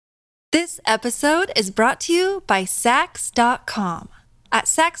This episode is brought to you by Sax.com. At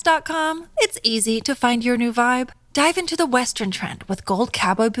Sax.com, it's easy to find your new vibe. Dive into the Western trend with gold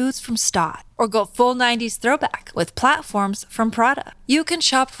cowboy boots from Stott, or go full 90s throwback with platforms from Prada. You can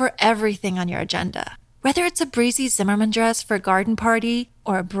shop for everything on your agenda, whether it's a breezy Zimmermann dress for a garden party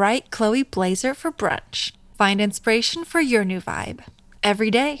or a bright Chloe blazer for brunch. Find inspiration for your new vibe every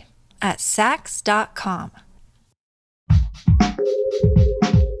day at Sax.com.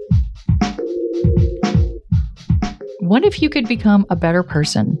 What if you could become a better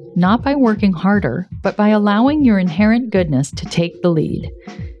person, not by working harder, but by allowing your inherent goodness to take the lead?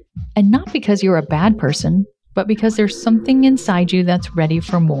 And not because you're a bad person, but because there's something inside you that's ready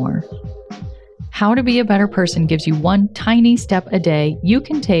for more. How to Be a Better Person gives you one tiny step a day you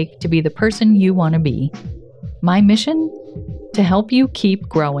can take to be the person you want to be. My mission? To help you keep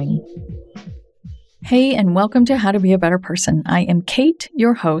growing. Hey, and welcome to How to Be a Better Person. I am Kate,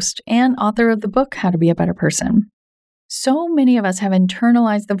 your host and author of the book, How to Be a Better Person. So many of us have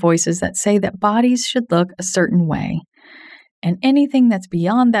internalized the voices that say that bodies should look a certain way. And anything that's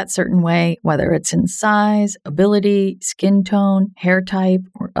beyond that certain way, whether it's in size, ability, skin tone, hair type,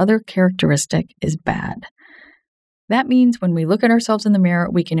 or other characteristic, is bad. That means when we look at ourselves in the mirror,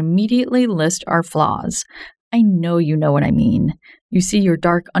 we can immediately list our flaws. I know you know what I mean. You see your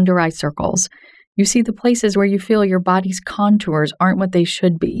dark under-eye circles. You see the places where you feel your body's contours aren't what they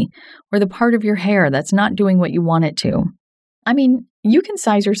should be, or the part of your hair that's not doing what you want it to. I mean, you can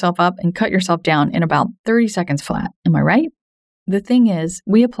size yourself up and cut yourself down in about 30 seconds flat, am I right? The thing is,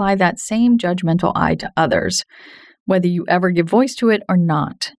 we apply that same judgmental eye to others, whether you ever give voice to it or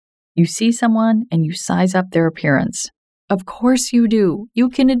not. You see someone and you size up their appearance. Of course you do. You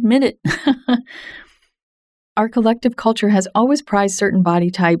can admit it. Our collective culture has always prized certain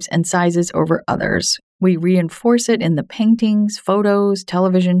body types and sizes over others. We reinforce it in the paintings, photos,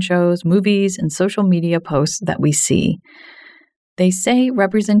 television shows, movies, and social media posts that we see. They say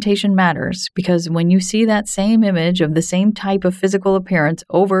representation matters because when you see that same image of the same type of physical appearance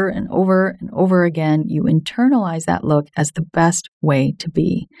over and over and over again, you internalize that look as the best way to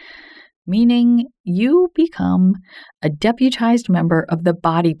be. Meaning you become a deputized member of the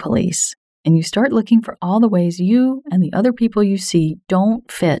body police. And you start looking for all the ways you and the other people you see don't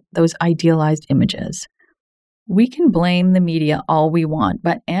fit those idealized images. We can blame the media all we want,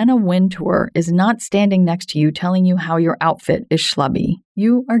 but Anna Wintour is not standing next to you telling you how your outfit is schlubby.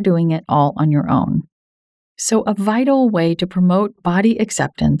 You are doing it all on your own. So a vital way to promote body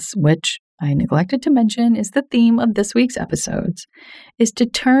acceptance, which I neglected to mention is the theme of this week's episodes, is to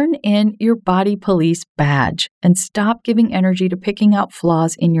turn in your body police badge and stop giving energy to picking out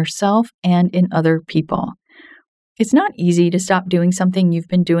flaws in yourself and in other people. It's not easy to stop doing something you've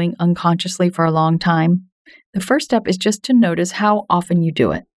been doing unconsciously for a long time. The first step is just to notice how often you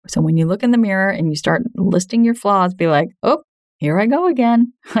do it. So when you look in the mirror and you start listing your flaws, be like, oh, here I go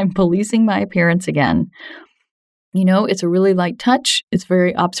again. I'm policing my appearance again. You know, it's a really light touch. It's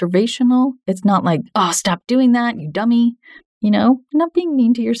very observational. It's not like, oh, stop doing that, you dummy. You know, not being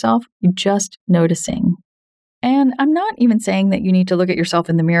mean to yourself. You're just noticing. And I'm not even saying that you need to look at yourself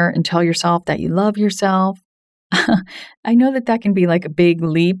in the mirror and tell yourself that you love yourself. I know that can be like a big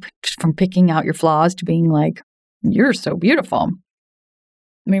leap from picking out your flaws to being like, you're so beautiful.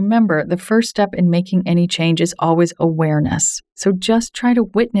 Remember, the first step in making any change is always awareness. So just try to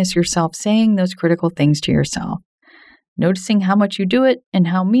witness yourself saying those critical things to yourself. Noticing how much you do it and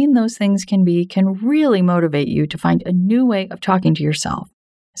how mean those things can be can really motivate you to find a new way of talking to yourself,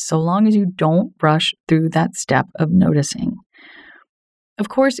 so long as you don't rush through that step of noticing. Of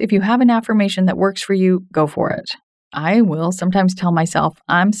course, if you have an affirmation that works for you, go for it. I will sometimes tell myself,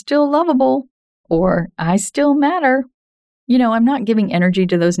 I'm still lovable, or I still matter. You know, I'm not giving energy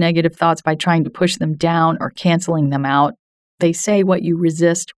to those negative thoughts by trying to push them down or canceling them out. They say what you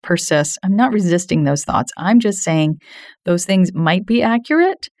resist persists. I'm not resisting those thoughts. I'm just saying those things might be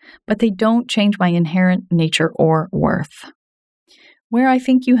accurate, but they don't change my inherent nature or worth. Where I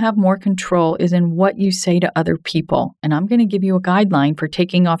think you have more control is in what you say to other people. And I'm going to give you a guideline for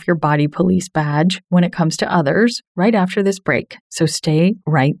taking off your body police badge when it comes to others right after this break. So stay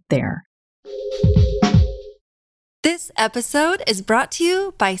right there. This episode is brought to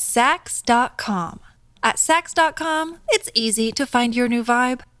you by Sax.com. At Sax.com, it's easy to find your new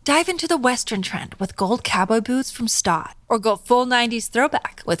vibe. Dive into the Western trend with gold cowboy boots from Stott, or go full 90s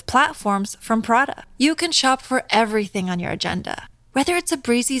throwback with platforms from Prada. You can shop for everything on your agenda, whether it's a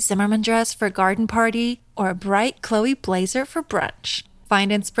breezy Zimmermann dress for a garden party or a bright Chloe blazer for brunch.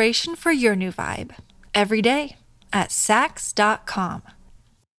 Find inspiration for your new vibe every day at Sax.com.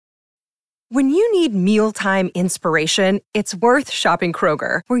 When you need mealtime inspiration, it's worth shopping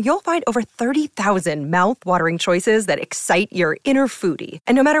Kroger, where you'll find over 30,000 mouth-watering choices that excite your inner foodie.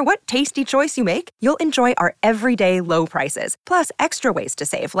 And no matter what tasty choice you make, you'll enjoy our everyday low prices, plus extra ways to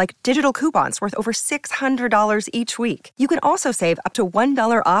save, like digital coupons worth over $600 each week. You can also save up to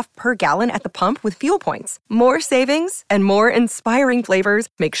 $1 off per gallon at the pump with fuel points. More savings and more inspiring flavors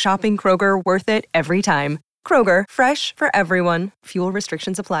make shopping Kroger worth it every time. Kroger, fresh for everyone. Fuel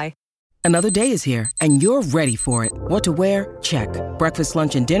restrictions apply. Another day is here, and you're ready for it. What to wear? Check. Breakfast,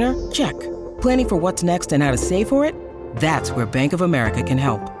 lunch, and dinner? Check. Planning for what's next and how to save for it? That's where Bank of America can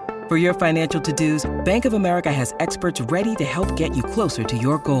help. For your financial to-dos, Bank of America has experts ready to help get you closer to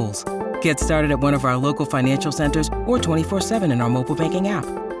your goals. Get started at one of our local financial centers or 24/7 in our mobile banking app.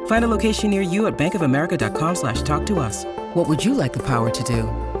 Find a location near you at bankofamerica.com/talktous. What would you like the power to do?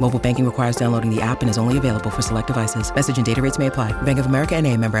 Mobile banking requires downloading the app and is only available for select devices. Message and data rates may apply. Bank of America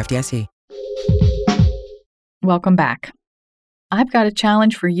NA, member FDIC. Welcome back. I've got a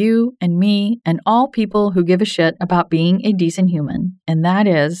challenge for you and me and all people who give a shit about being a decent human, and that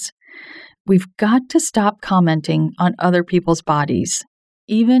is, we've got to stop commenting on other people's bodies,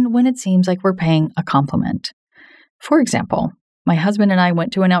 even when it seems like we're paying a compliment. For example, my husband and I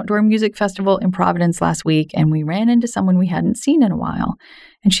went to an outdoor music festival in Providence last week, and we ran into someone we hadn't seen in a while.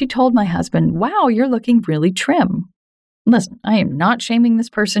 And she told my husband, "Wow, you're looking really trim." Listen, I am not shaming this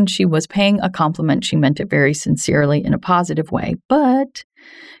person. She was paying a compliment. She meant it very sincerely in a positive way. But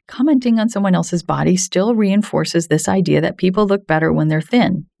commenting on someone else's body still reinforces this idea that people look better when they're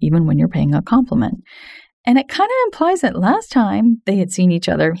thin, even when you're paying a compliment. And it kind of implies that last time they had seen each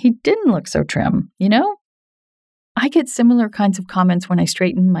other, he didn't look so trim, you know? I get similar kinds of comments when I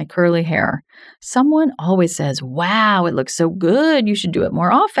straighten my curly hair. Someone always says, "Wow, it looks so good. You should do it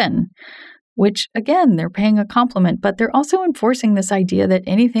more often." Which, again, they're paying a compliment, but they're also enforcing this idea that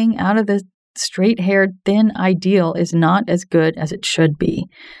anything out of the straight-haired, thin ideal is not as good as it should be.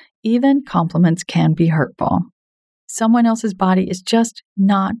 Even compliments can be hurtful. Someone else's body is just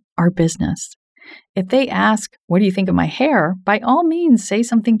not our business. If they ask, "What do you think of my hair?" by all means, say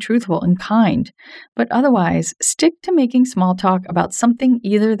something truthful and kind. But otherwise, stick to making small talk about something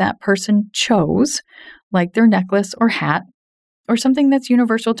either that person chose, like their necklace or hat, or something that's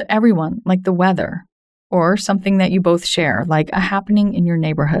universal to everyone, like the weather, or something that you both share, like a happening in your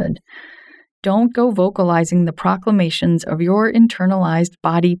neighborhood. Don't go vocalizing the proclamations of your internalized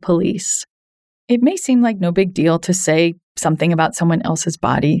body police. It may seem like no big deal to say something about someone else's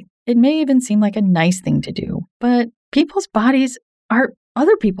body. It may even seem like a nice thing to do, but people's bodies are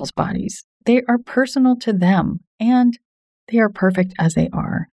other people's bodies. They are personal to them, and they are perfect as they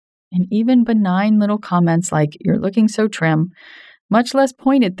are. And even benign little comments like, "You're looking so trim," much less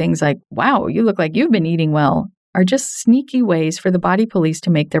pointed things like, "Wow, you look like you've been eating well," are just sneaky ways for the body police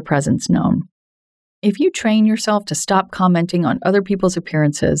to make their presence known. If you train yourself to stop commenting on other people's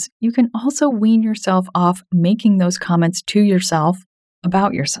appearances, you can also wean yourself off making those comments to yourself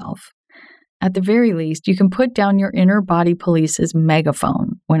about yourself. At the very least, you can put down your inner body police's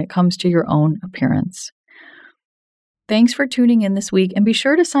megaphone when it comes to your own appearance. Thanks for tuning in this week, and be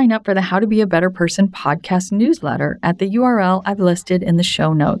sure to sign up for the How to Be a Better Person podcast newsletter at the URL I've listed in the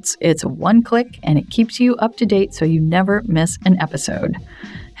show notes. It's one click, and it keeps you up to date so you never miss an episode.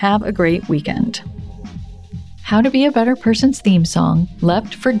 Have a great weekend. How to Be a Better Person's theme song,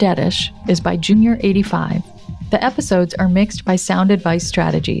 Left for Deadish, is by Junior85. The episodes are mixed by Sound Advice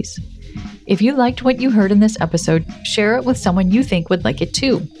Strategies. If you liked what you heard in this episode, share it with someone you think would like it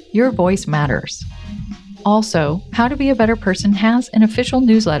too. Your voice matters. Also, How to Be a Better Person has an official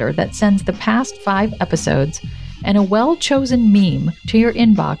newsletter that sends the past 5 episodes and a well-chosen meme to your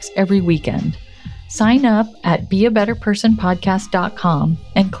inbox every weekend. Sign up at beabetterpersonpodcast.com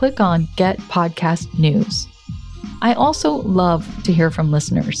and click on Get Podcast News. I also love to hear from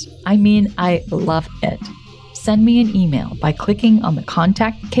listeners. I mean, I love it. Send me an email by clicking on the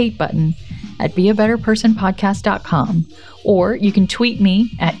Contact Kate button at beabetterpersonpodcast.com, or you can tweet me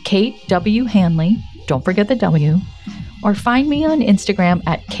at Kate W. Hanley, don't forget the W, or find me on Instagram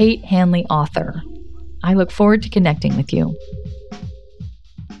at Kate Hanley Author. I look forward to connecting with you.